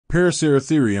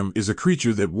Paraceratherium is a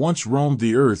creature that once roamed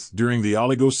the Earth during the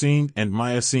Oligocene and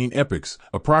Miocene epochs,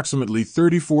 approximately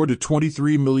 34 to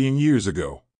 23 million years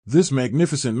ago. This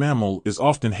magnificent mammal is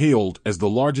often hailed as the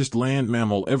largest land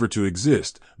mammal ever to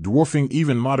exist, dwarfing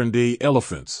even modern-day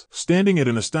elephants. Standing at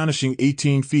an astonishing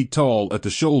 18 feet tall at the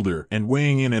shoulder and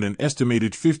weighing in at an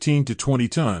estimated 15 to 20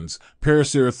 tons,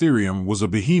 Paraceratherium was a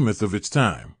behemoth of its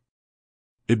time.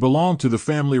 It belonged to the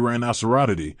family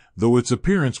Rhinocerotidae, though its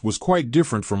appearance was quite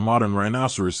different from modern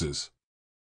rhinoceroses.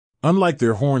 Unlike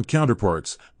their horned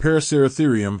counterparts,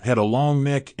 Paraceratherium had a long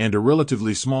neck and a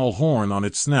relatively small horn on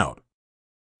its snout.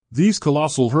 These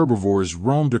colossal herbivores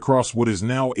roamed across what is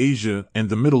now Asia and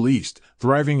the Middle East,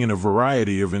 thriving in a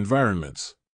variety of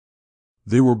environments.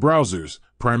 They were browsers,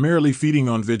 primarily feeding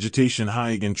on vegetation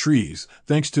high in trees,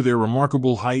 thanks to their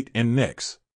remarkable height and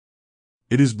necks.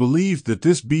 It is believed that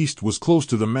this beast was close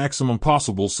to the maximum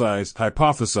possible size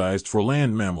hypothesized for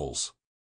land mammals.